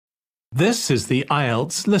This is the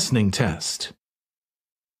IELTS listening test.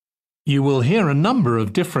 You will hear a number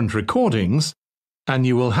of different recordings and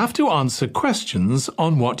you will have to answer questions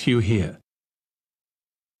on what you hear.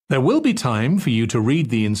 There will be time for you to read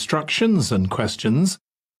the instructions and questions,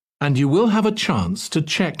 and you will have a chance to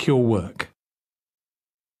check your work.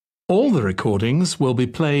 All the recordings will be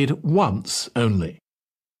played once only.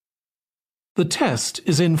 The test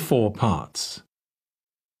is in 4 parts.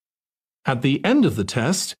 At the end of the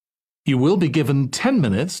test, you will be given 10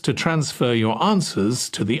 minutes to transfer your answers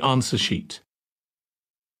to the answer sheet.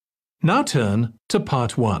 Now turn to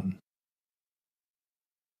Part 1.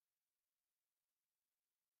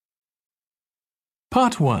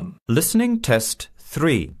 Part 1. Listening Test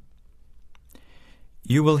 3.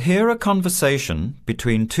 You will hear a conversation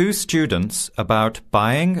between 2 students about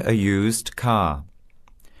buying a used car.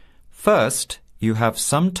 First, you have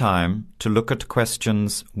some time to look at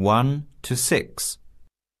questions 1 to 6.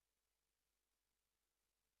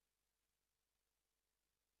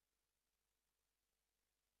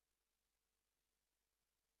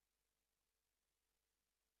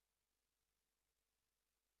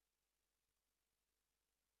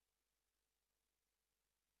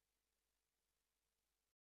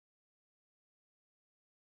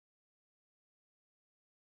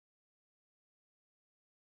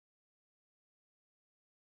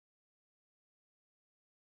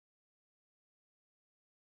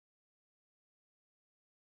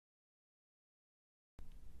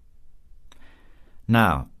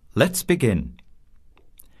 Now, let's begin.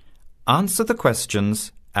 Answer the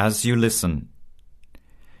questions as you listen.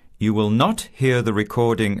 You will not hear the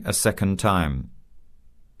recording a second time.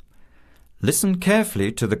 Listen carefully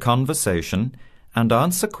to the conversation and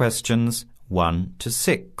answer questions 1 to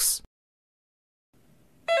 6.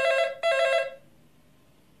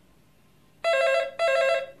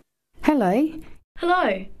 Hello.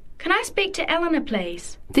 Hello. Can I speak to Eleanor,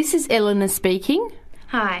 please? This is Eleanor speaking.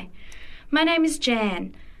 Hi. My name is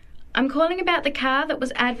Jan. I'm calling about the car that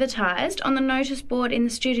was advertised on the notice board in the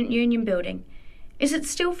Student Union building. Is it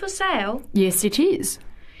still for sale? Yes, it is.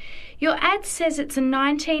 Your ad says it's a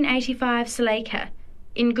 1985 Celica,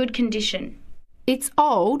 in good condition. It's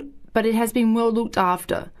old, but it has been well looked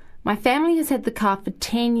after. My family has had the car for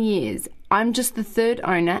 10 years. I'm just the 3rd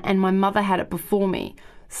owner and my mother had it before me,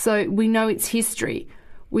 so we know its history.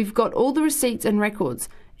 We've got all the receipts and records.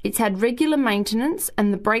 It's had regular maintenance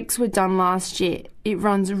and the brakes were done last year. It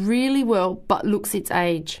runs really well but looks its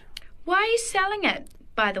age. Why are you selling it,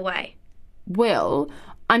 by the way? Well,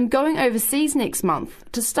 I'm going overseas next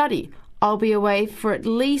month to study. I'll be away for at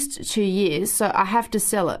least 2 years, so I have to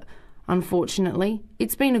sell it. Unfortunately,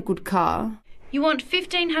 it's been a good car. You want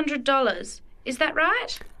 $1,500, is that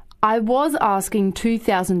right? I was asking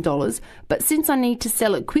 $2,000, but since I need to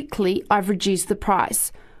sell it quickly, I've reduced the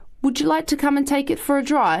price. Would you like to come and take it for a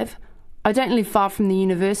drive? I don't live far from the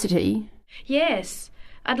university. Yes,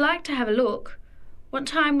 I'd like to have a look. What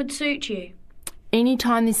time would suit you? Any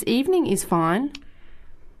time this evening is fine.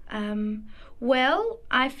 Well,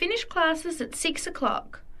 I finish classes at 6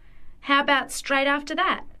 o'clock. How about straight after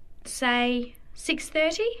that? Say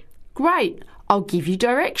 6:30? Great, I'll give you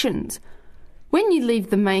directions. When you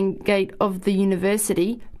leave the main gate of the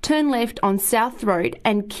university, turn left on South Road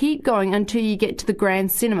and keep going until you get to the Grand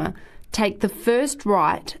Cinema. Take the first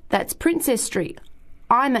right, that's Princess Street.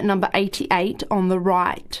 I'm at number 88 on the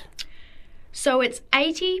right. So it's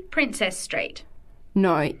 80 Princess Street?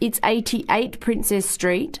 No, it's 88 Princess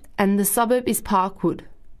Street and the suburb is Parkwood.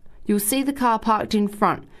 You'll see the car parked in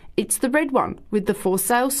front. It's the red one with the for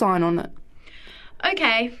sale sign on it.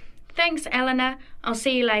 OK, thanks Eleanor. I'll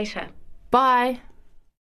see you later. Bye.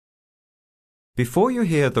 Before you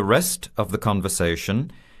hear the rest of the conversation,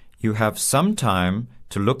 you have some time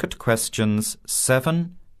to look at questions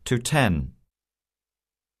 7 to 10.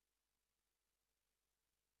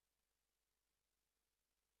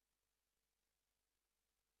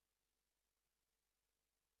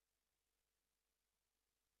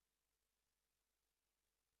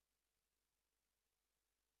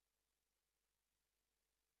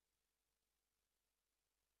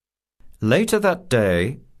 Later that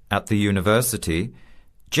day, at the university,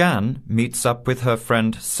 Jan meets up with her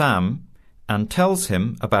friend Sam and tells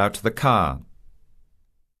him about the car.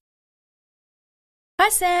 Hi,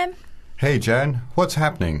 Sam. Hey, Jan. What's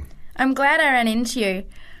happening? I'm glad I ran into you.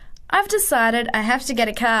 I've decided I have to get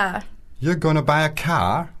a car. You're going to buy a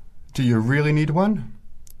car? Do you really need one?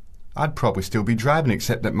 I'd probably still be driving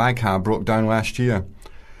except that my car broke down last year.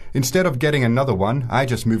 Instead of getting another one, I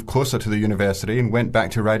just moved closer to the university and went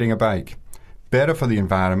back to riding a bike. Better for the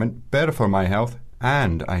environment, better for my health,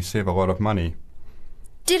 and I save a lot of money.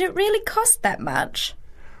 Did it really cost that much?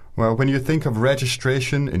 Well, when you think of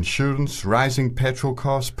registration, insurance, rising petrol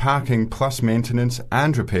costs, parking plus maintenance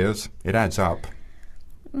and repairs, it adds up.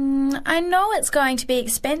 I know it's going to be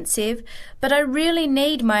expensive, but I really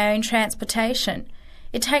need my own transportation.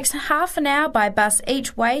 It takes half an hour by bus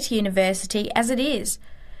each way to university as it is.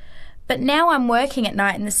 But now I'm working at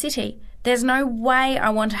night in the city. There's no way I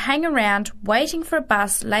want to hang around waiting for a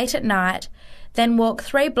bus late at night, then walk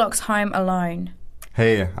 3 blocks home alone.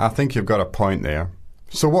 Hey, I think you've got a point there.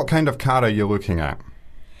 So what kind of car are you looking at?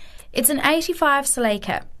 It's an 85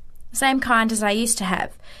 Celica, same kind as I used to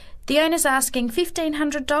have. The owner's asking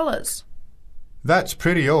 $1,500. That's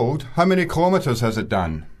pretty old. How many kilometres has it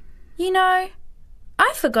done? You know,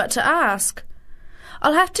 I forgot to ask.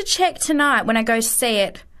 I'll have to check tonight when I go to see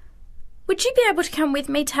it. Would you be able to come with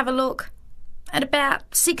me to have a look? At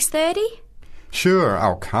about 6:30? Sure,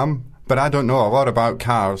 I'll come, but I don't know a lot about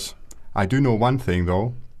cars. I do know one thing,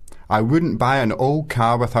 though. I wouldn't buy an old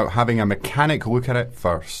car without having a mechanic look at it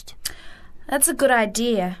first. That's a good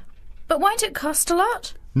idea. But won't it cost a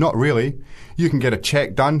lot? Not really. You can get a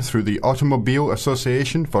check done through the Automobile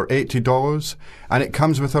Association for $80, and it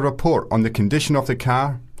comes with a report on the condition of the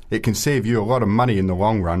car. It can save you a lot of money in the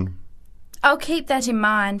long run. I'll keep that in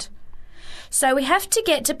mind. So we have to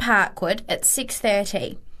get to Parkwood at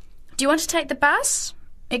 6:30. Do you want to take the bus?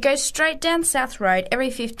 It goes straight down South Road every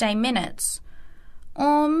 15 minutes.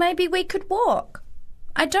 Or maybe we could walk.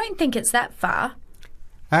 I don't think it's that far.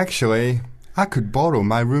 Actually, I could borrow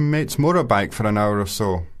my roommate's motorbike for an hour or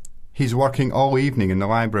so. He's working all evening in the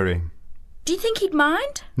library. Do you think he'd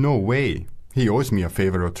mind? No way. He owes me a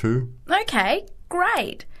favour or two. Okay,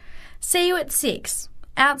 great. See you at 6,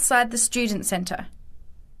 outside the student centre.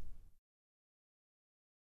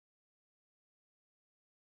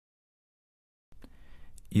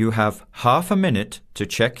 You have half a minute to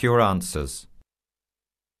check your answers.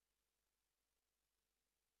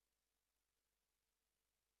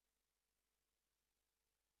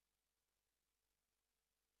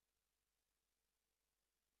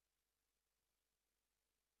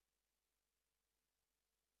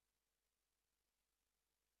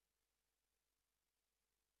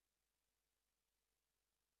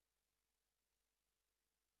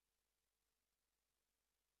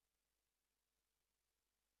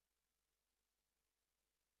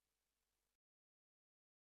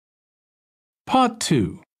 Part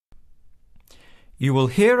 2. You will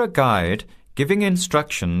hear a guide giving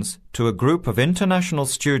instructions to a group of international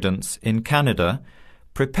students in Canada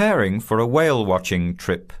preparing for a whale watching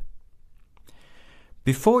trip.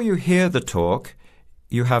 Before you hear the talk,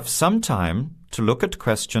 you have some time to look at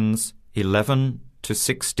questions 11 to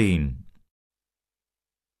 16.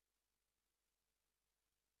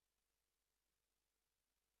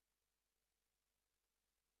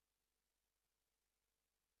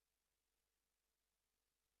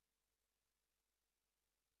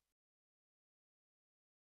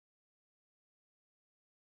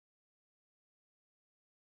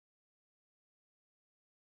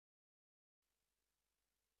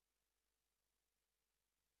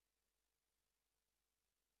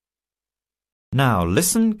 Now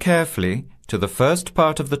listen carefully to the first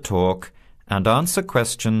part of the talk and answer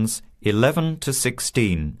questions 11 to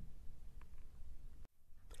 16.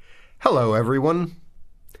 Hello, everyone.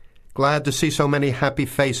 Glad to see so many happy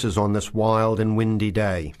faces on this wild and windy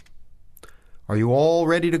day. Are you all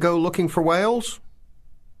ready to go looking for whales?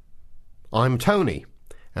 I'm Tony,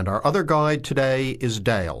 and our other guide today is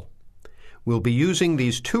Dale. We'll be using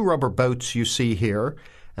these 2 rubber boats you see here,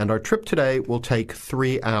 and our trip today will take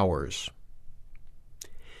 3 hours.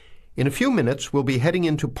 In a few minutes, we'll be heading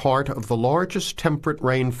into part of the largest temperate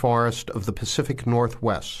rainforest of the Pacific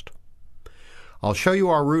Northwest. I'll show you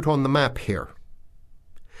our route on the map here.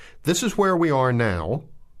 This is where we are now.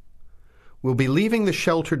 We'll be leaving the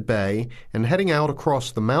sheltered bay and heading out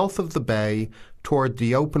across the mouth of the bay toward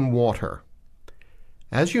the open water.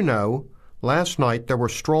 As you know, last night there were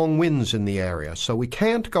strong winds in the area, so we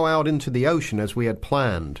can't go out into the ocean as we had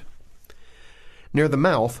planned. Near the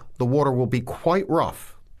mouth, the water will be quite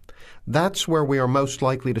rough. That's where we are most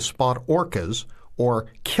likely to spot orcas, or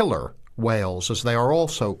killer whales as they are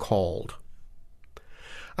also called.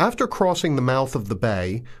 After crossing the mouth of the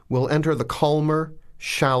bay, we'll enter the calmer,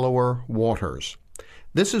 shallower waters.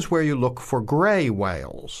 This is where you look for gray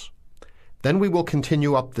whales. Then we will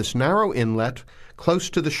continue up this narrow inlet close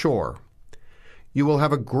to the shore. You will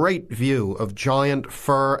have a great view of giant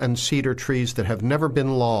fir and cedar trees that have never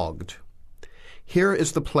been logged. Here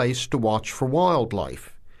is the place to watch for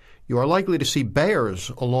wildlife. You are likely to see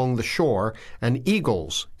bears along the shore and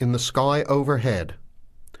eagles in the sky overhead.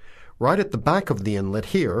 Right at the back of the inlet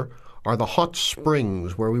here are the hot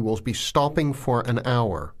springs where we will be stopping for an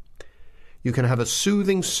hour. You can have a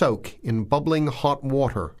soothing soak in bubbling hot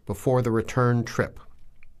water before the return trip.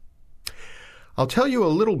 I'll tell you a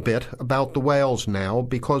little bit about the whales now,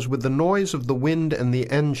 because with the noise of the wind and the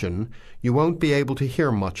engine, you won't be able to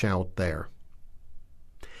hear much out there.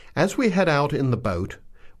 As we head out in the boat,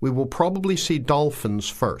 we will probably see dolphins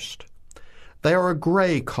first. They are a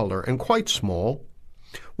grey colour and quite small,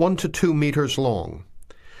 1 to 2 meters long.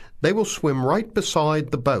 They will swim right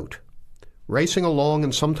beside the boat, racing along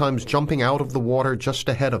and sometimes jumping out of the water just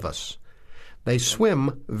ahead of us. They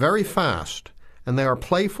swim very fast, and they are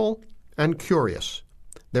playful and curious.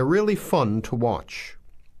 They're really fun to watch.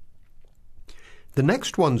 The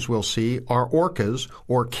next ones we'll see are orcas,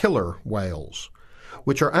 or killer whales,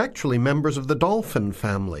 which are actually members of the dolphin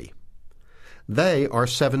family. They are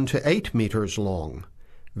 7 to 8 meters long,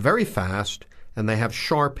 very fast, and they have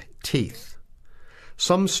sharp teeth.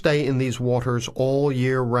 Some stay in these waters all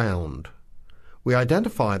year round. We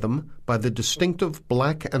identify them by the distinctive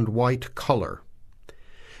black and white color.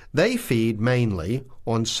 They feed mainly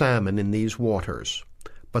on salmon in these waters,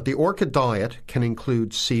 but the orca diet can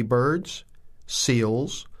include seabirds,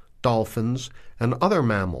 seals, dolphins, and other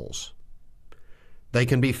mammals. They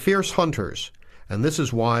can be fierce hunters, and this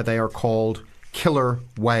is why they are called killer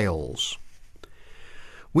whales.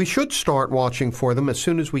 We should start watching for them as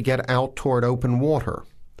soon as we get out toward open water.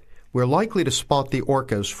 We're likely to spot the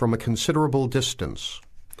orcas from a considerable distance.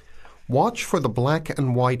 Watch for the black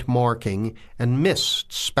and white marking and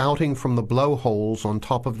mist spouting from the blowholes on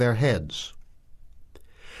top of their heads.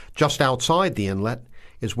 Just outside the inlet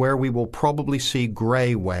is where we will probably see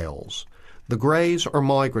gray whales. The grays are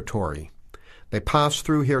migratory. They pass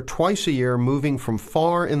through here twice a year, moving from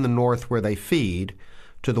far in the north where they feed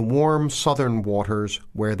to the warm southern waters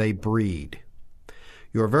where they breed.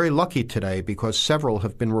 You are very lucky today because several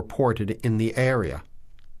have been reported in the area.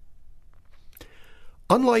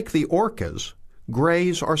 Unlike the orcas,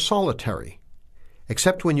 grays are solitary,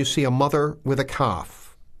 except when you see a mother with a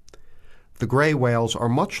calf. The gray whales are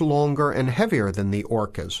much longer and heavier than the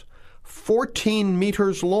orcas, 14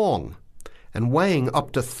 meters long and weighing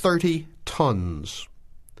up to 30 tons.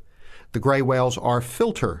 The gray whales are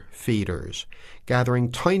filter feeders,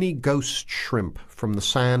 gathering tiny ghost shrimp from the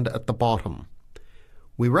sand at the bottom.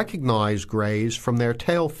 We recognize grays from their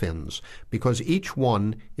tail fins because each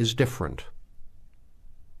one is different.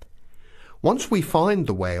 Once we find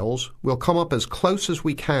the whales, we'll come up as close as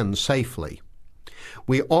we can safely.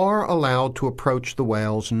 We are allowed to approach the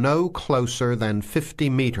whales no closer than 50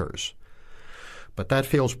 meters, but that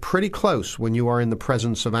feels pretty close when you are in the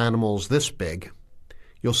presence of animals this big.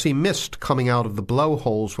 You'll see mist coming out of the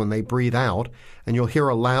blowholes when they breathe out, and you'll hear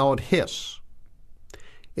a loud hiss.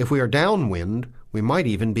 If we are downwind, we might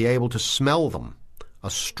even be able to smell them, a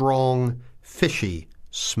strong, fishy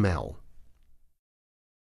smell.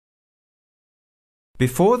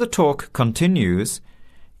 Before the talk continues,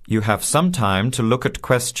 you have some time to look at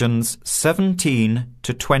questions 17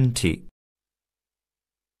 to 20.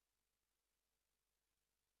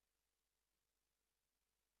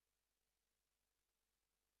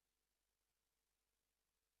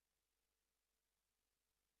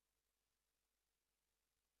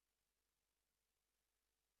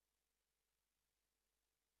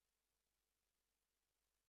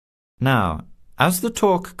 Now, as the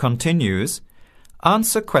talk continues,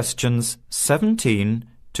 answer questions 17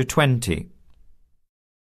 to 20.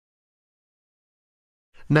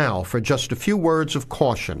 Now, for just a few words of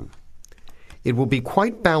caution. It will be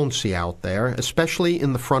quite bouncy out there, especially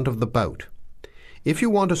in the front of the boat. If you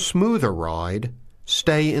want a smoother ride,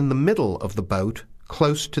 stay in the middle of the boat,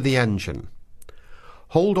 close to the engine.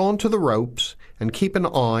 Hold on to the ropes and keep an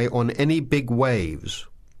eye on any big waves.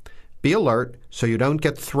 Be alert so you don't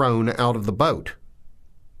get thrown out of the boat.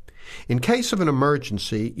 In case of an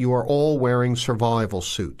emergency, you are all wearing survival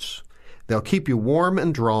suits. They'll keep you warm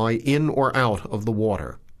and dry in or out of the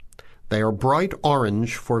water. They are bright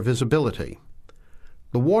orange for visibility.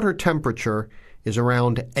 The water temperature is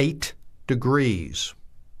around 8 degrees.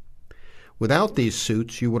 Without these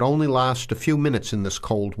suits, you would only last a few minutes in this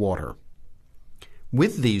cold water.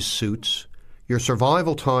 With these suits, your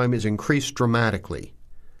survival time is increased dramatically.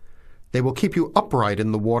 They will keep you upright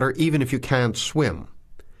in the water even if you can't swim.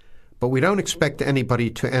 But we don't expect anybody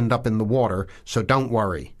to end up in the water, so don't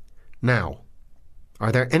worry. Now,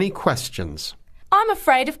 are there any questions? I'm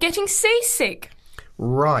afraid of getting seasick.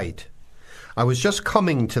 Right. I was just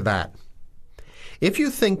coming to that. If you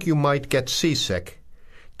think you might get seasick,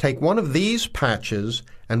 take one of these patches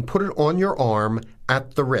and put it on your arm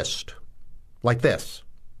at the wrist, like this.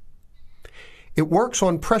 It works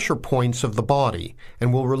on pressure points of the body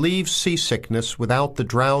and will relieve seasickness without the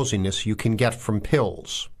drowsiness you can get from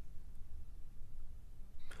pills.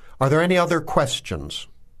 Are there any other questions?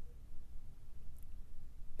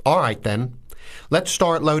 All right then, let's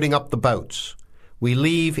start loading up the boats. We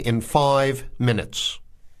leave in 5 minutes.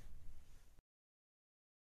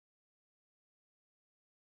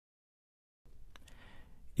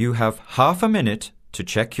 You have half a minute to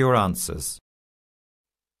check your answers.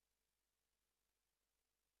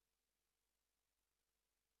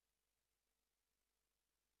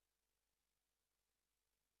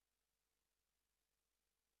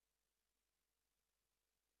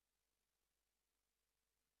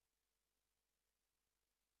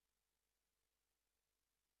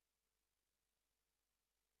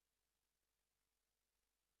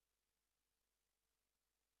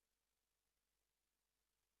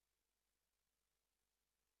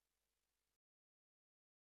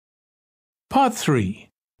 Part 3.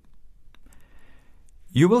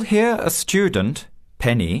 You will hear a student,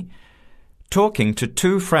 Penny, talking to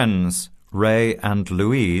two friends, Ray and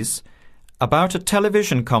Louise, about a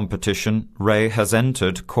television competition Ray has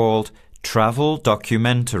entered called Travel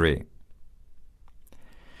Documentary.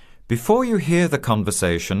 Before you hear the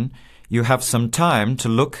conversation, you have some time to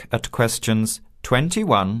look at questions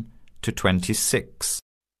 21 to 26.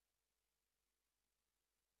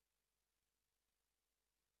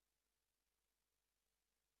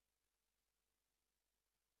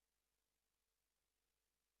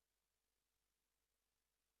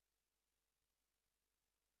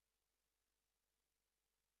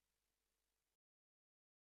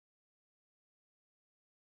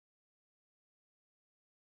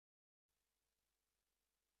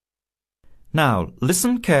 Now,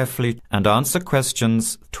 listen carefully and answer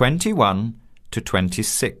questions 21 to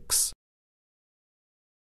 26.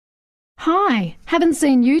 Hi, haven't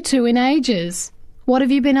seen you two in ages. What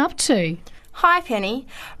have you been up to? Hi, Penny.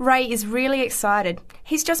 Ray is really excited.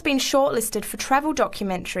 He's just been shortlisted for Travel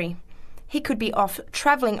Documentary. He could be off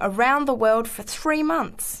travelling around the world for 3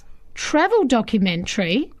 months. Travel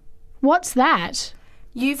documentary? What's that?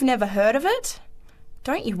 You've never heard of it?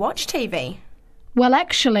 Don't you watch TV? Well,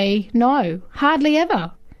 actually, no, hardly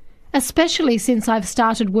ever. Especially since I've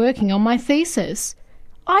started working on my thesis.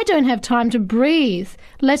 I don't have time to breathe,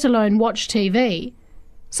 let alone watch TV.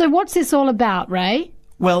 So what's this all about, Ray?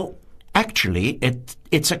 Well, actually,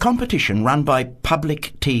 it's a competition run by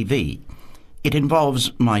public TV. It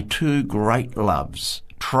involves my two great loves,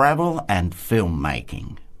 travel and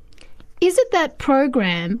filmmaking. Is it that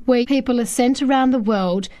program where people are sent around the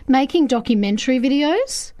world making documentary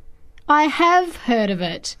videos? I have heard of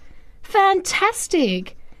it.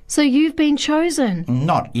 Fantastic! So you've been chosen?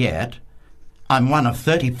 Not yet. I'm one of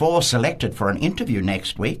 34 selected for an interview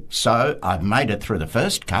next week, so I've made it through the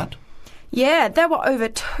first cut. Yeah, there were over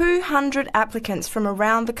 200 applicants from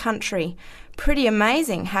around the country. Pretty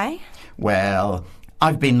amazing, hey? Well,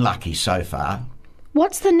 I've been lucky so far.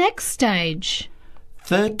 What's the next stage?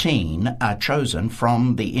 13 are chosen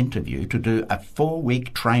from the interview to do a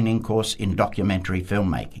 4-week training course in documentary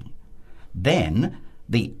filmmaking. Then,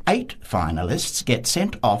 the 8 finalists get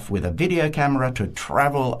sent off with a video camera to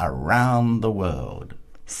travel around the world.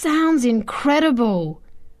 Sounds incredible.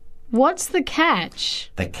 What's the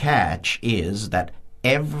catch? The catch is that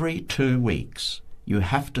every 2 weeks you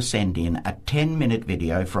have to send in a 10-minute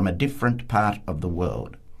video from a different part of the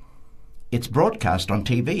world. It's broadcast on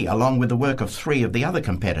TV along with the work of 3 of the other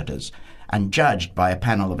competitors and judged by a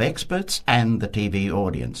panel of experts and the TV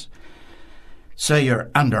audience. So you're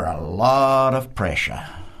under a lot of pressure.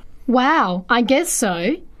 Wow, I guess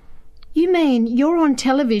so. You mean you're on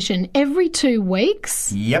television every 2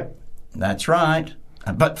 weeks? Yep, that's right.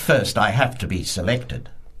 But first I have to be selected.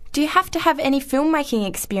 Do you have to have any filmmaking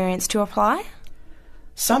experience to apply?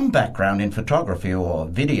 Some background in photography or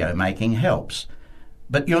video making helps,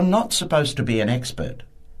 but you're not supposed to be an expert.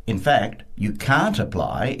 In fact, you can't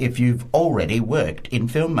apply if you've already worked in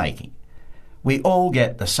filmmaking. We all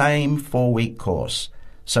get the same 4-week course,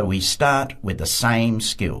 so we start with the same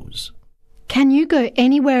skills. Can you go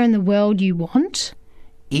anywhere in the world you want?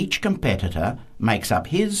 Each competitor makes up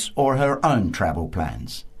his or her own travel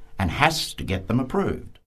plans and has to get them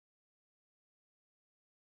approved.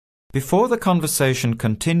 Before the conversation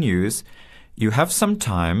continues, you have some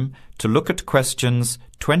time to look at questions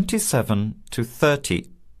 27 to 30.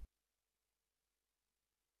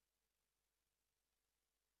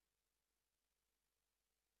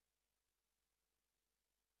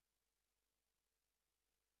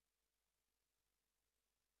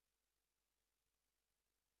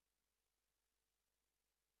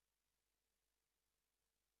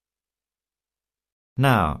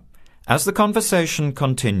 Now, as the conversation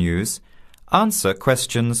continues, answer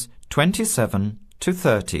questions 27 to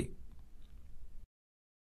 30.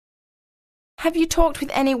 Have you talked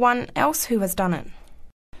with anyone else who has done it?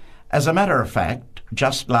 As a matter of fact,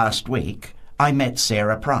 just last week I met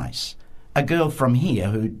Sarah Price, a girl from here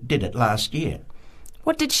who did it last year.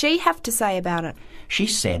 What did she have to say about it? She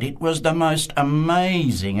said it was the most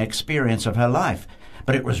amazing experience of her life,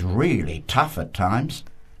 but it was really tough at times.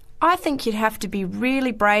 I think you'd have to be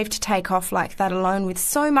really brave to take off like that alone with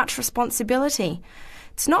so much responsibility.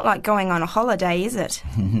 It's not like going on a holiday, is it?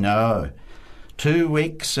 No. 2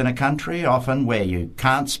 weeks in a country, often where you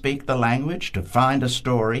can't speak the language, to find a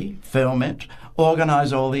story, film it,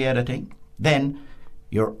 organise all the editing. Then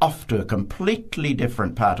you're off to a completely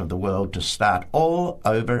different part of the world to start all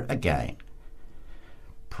over again.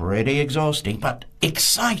 Pretty exhausting, but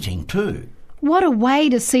exciting too. What a way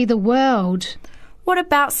to see the world. What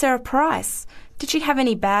about Sarah Price? Did she have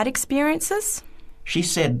any bad experiences? She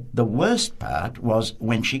said the worst part was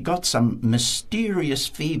when she got some mysterious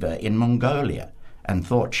fever in Mongolia and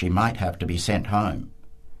thought she might have to be sent home.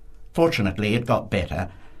 Fortunately, it got better,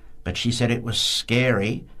 but she said it was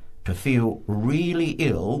scary to feel really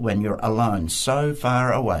ill when you're alone so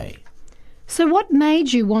far away. So what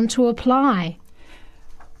made you want to apply?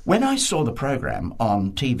 When I saw the program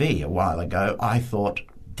on TV a while ago, I thought,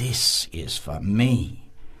 this is for me.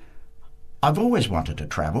 I've always wanted to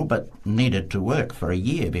travel, but needed to work for a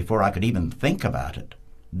year before I could even think about it.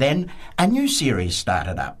 Then a new series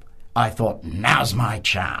started up. I thought, now's my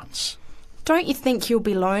chance. Don't you think you'll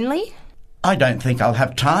be lonely? I don't think I'll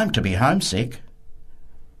have time to be homesick.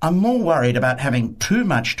 I'm more worried about having too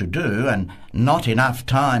much to do and not enough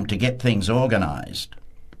time to get things organised.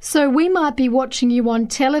 So we might be watching you on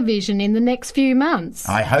television in the next few months.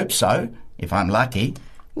 I hope so, if I'm lucky.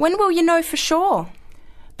 When will you know for sure?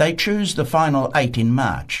 They choose the final 8 in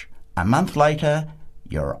March. A month later,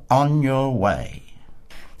 you're on your way.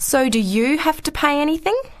 So do you have to pay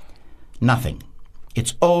anything? Nothing.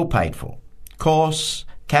 It's all paid for. Course,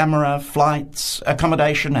 camera, flights,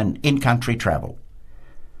 accommodation and in-country travel.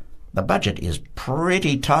 The budget is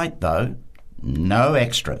pretty tight, though. No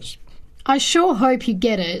extras. I sure hope you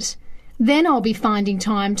get it. Then I'll be finding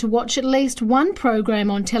time to watch at least one program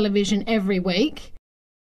on television every week.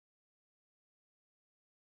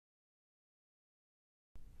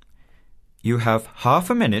 You have half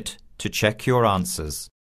a minute to check your answers.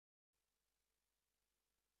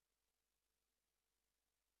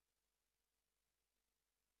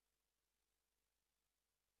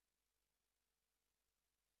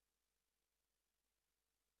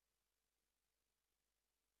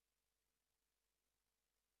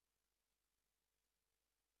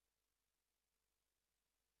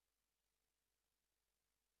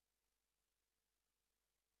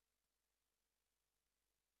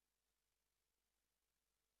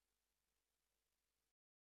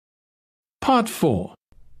 Part 4.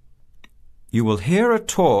 You will hear a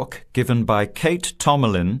talk given by Kate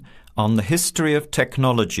Tomalin on the history of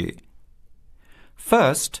technology.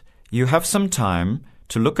 First, you have some time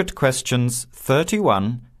to look at questions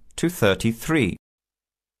 31 to 33.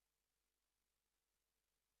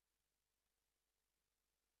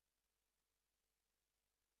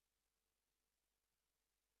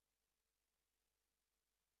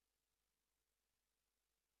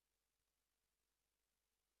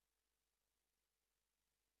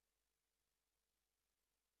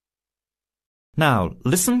 Now,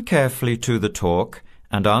 listen carefully to the talk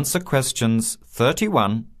and answer questions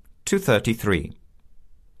 31 to 33.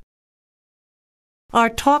 Our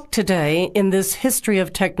talk today in this History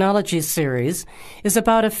of Technology series is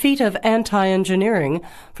about a feat of anti-engineering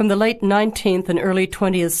from the late 19th and early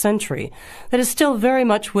 20th century that is still very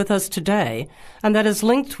much with us today and that is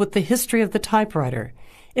linked with the history of the typewriter.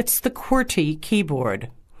 It's the QWERTY keyboard.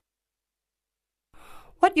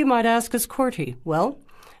 What, you might ask, is QWERTY? Well,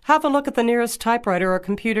 have a look at the nearest typewriter or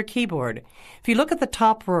computer keyboard. If you look at the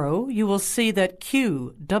top row, you will see that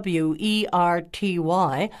Q, W, E, R, T,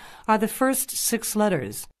 Y are the first 6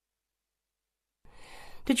 letters.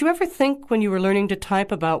 Did you ever think when you were learning to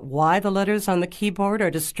type about why the letters on the keyboard are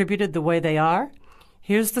distributed the way they are?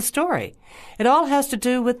 Here's the story. It all has to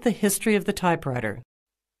do with the history of the typewriter.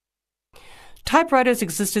 Typewriters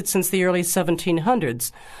existed since the early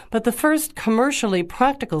 1700s, but the first commercially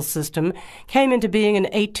practical system came into being in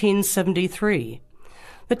 1873.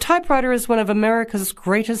 The typewriter is one of America's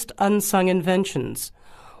greatest unsung inventions.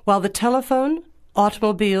 While the telephone,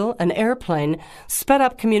 automobile, and airplane sped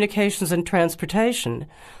up communications and transportation,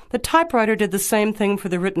 the typewriter did the same thing for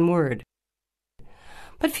the written word.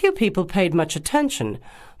 But few people paid much attention,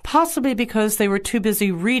 possibly because they were too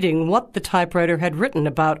busy reading what the typewriter had written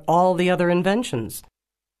about all the other inventions.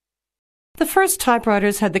 The first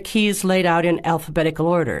typewriters had the keys laid out in alphabetical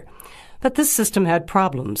order, but this system had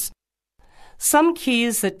problems. Some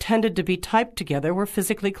keys that tended to be typed together were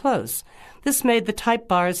physically close. This made the type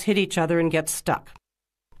bars hit each other and get stuck.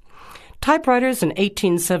 Typewriters in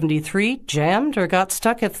 1873 jammed or got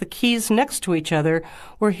stuck if the keys next to each other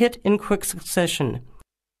were hit in quick succession.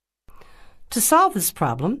 To solve this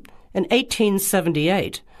problem, in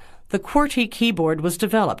 1878, the QWERTY keyboard was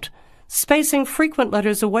developed, spacing frequent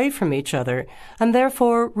letters away from each other and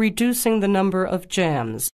therefore reducing the number of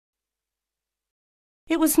jams.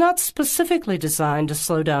 It was not specifically designed to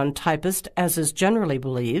slow down typists, as is generally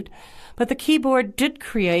believed, but the keyboard did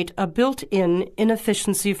create a built-in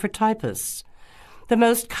inefficiency for typists. The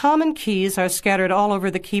most common keys are scattered all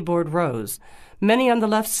over the keyboard rows, many on the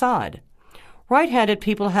left side. Right-handed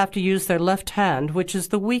people have to use their left hand, which is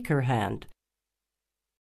the weaker hand.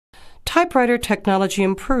 Typewriter technology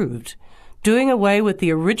improved, doing away with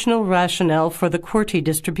the original rationale for the QWERTY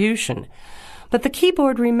distribution, but the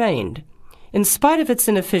keyboard remained. In spite of its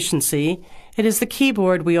inefficiency, it is the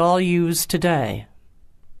keyboard we all use today.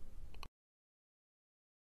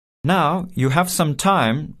 Now you have some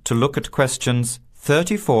time to look at questions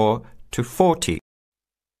 34 to 40.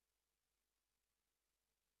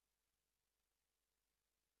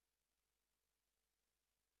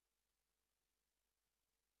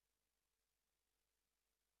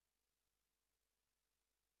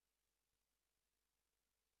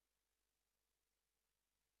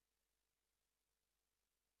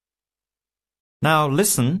 Now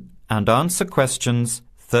listen and answer questions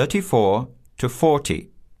 34 to 40.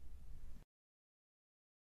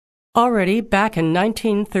 Already back in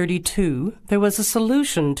 1932, there was a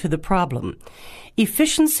solution to the problem.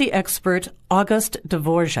 Efficiency expert August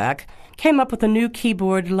Dvorak came up with a new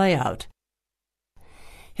keyboard layout.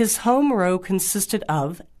 His home row consisted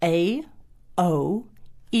of A, O,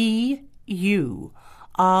 E, U,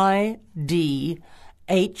 I, D,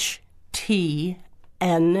 H, T,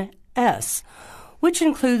 N, S, which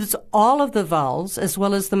includes all of the vowels as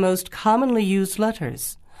well as the most commonly used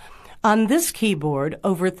letters. On this keyboard,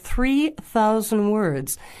 over 3,000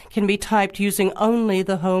 words can be typed using only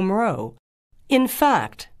the home row. In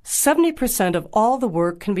fact, 70% of all the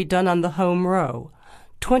work can be done on the home row,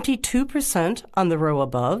 22% on the row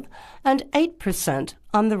above, and 8%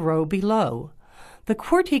 on the row below. The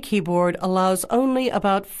QWERTY keyboard allows only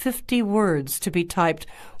about 50 words to be typed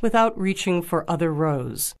without reaching for other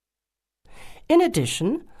rows. In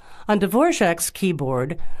addition, on Dvorak's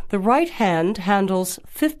keyboard, the right hand handles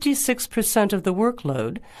 56% of the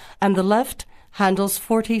workload and the left handles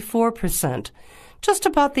 44%, just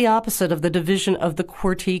about the opposite of the division of the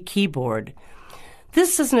QWERTY keyboard.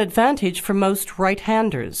 This is an advantage for most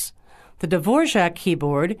right-handers. The Dvorak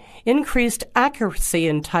keyboard increased accuracy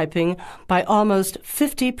in typing by almost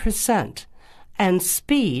 50% and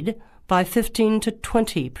speed by 15 to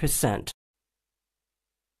 20%.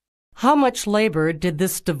 How much labor did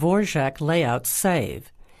this Dvorak layout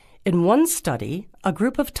save? In one study, a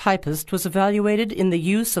group of typists was evaluated in the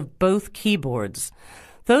use of both keyboards.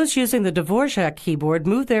 Those using the Dvorak keyboard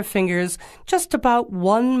moved their fingers just about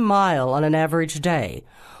 1 mile on an average day,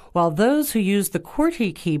 while those who used the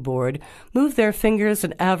QWERTY keyboard moved their fingers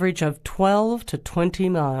an average of 12 to 20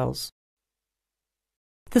 miles.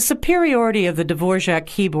 The superiority of the Dvorak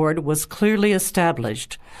keyboard was clearly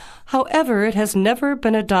established. However, it has never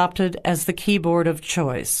been adopted as the keyboard of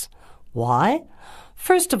choice. Why?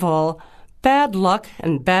 First of all, bad luck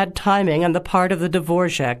and bad timing on the part of the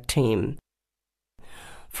Dvorak team.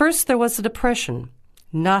 First, there was the Depression.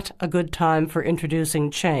 Not a good time for introducing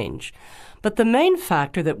change. But the main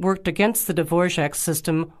factor that worked against the Dvorak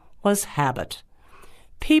system was habit.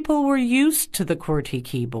 People were used to the QWERTY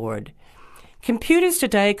keyboard. Computers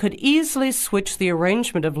today could easily switch the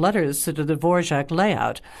arrangement of letters to the Dvorak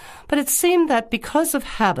layout, but it seemed that because of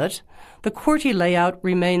habit, the QWERTY layout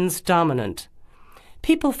remains dominant.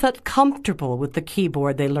 People felt comfortable with the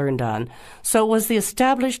keyboard they learned on, so it was the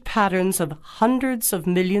established patterns of hundreds of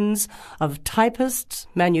millions of typists,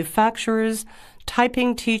 manufacturers,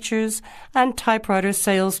 typing teachers, and typewriter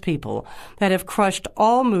salespeople that have crushed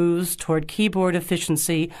all moves toward keyboard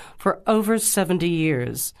efficiency for over 70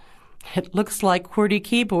 years. It looks like QWERTY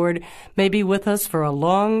keyboard may be with us for a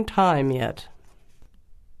long time yet.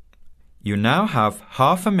 You now have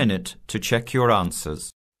half a minute to check your answers.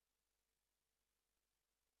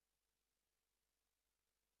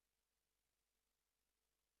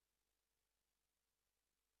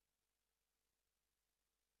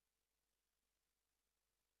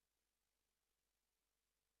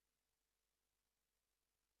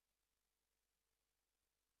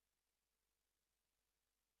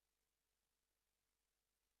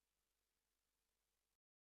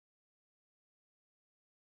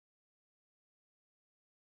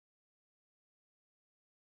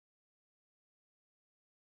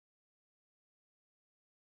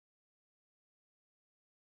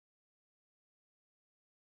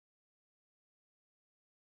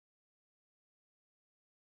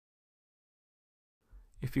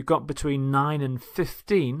 If you got between 9 and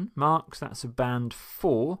 15 marks, that's a band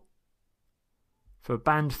 4. For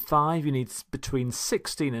band 5, you need between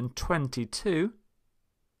 16 and 22.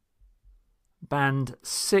 Band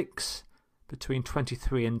 6, between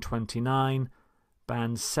 23 and 29.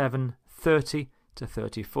 Band 7, 30 to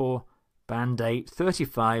 34. Band 8,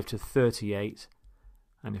 35 to 38.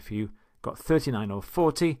 And if you got 39 or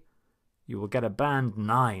 40, you will get a band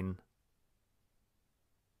 9.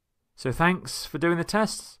 So thanks for doing the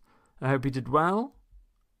tests. I hope you did well.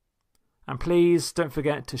 And please don't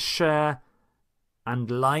forget to share and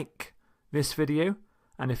like this video.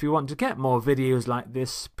 And if you want to get more videos like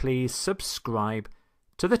this, please subscribe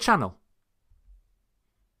to the channel.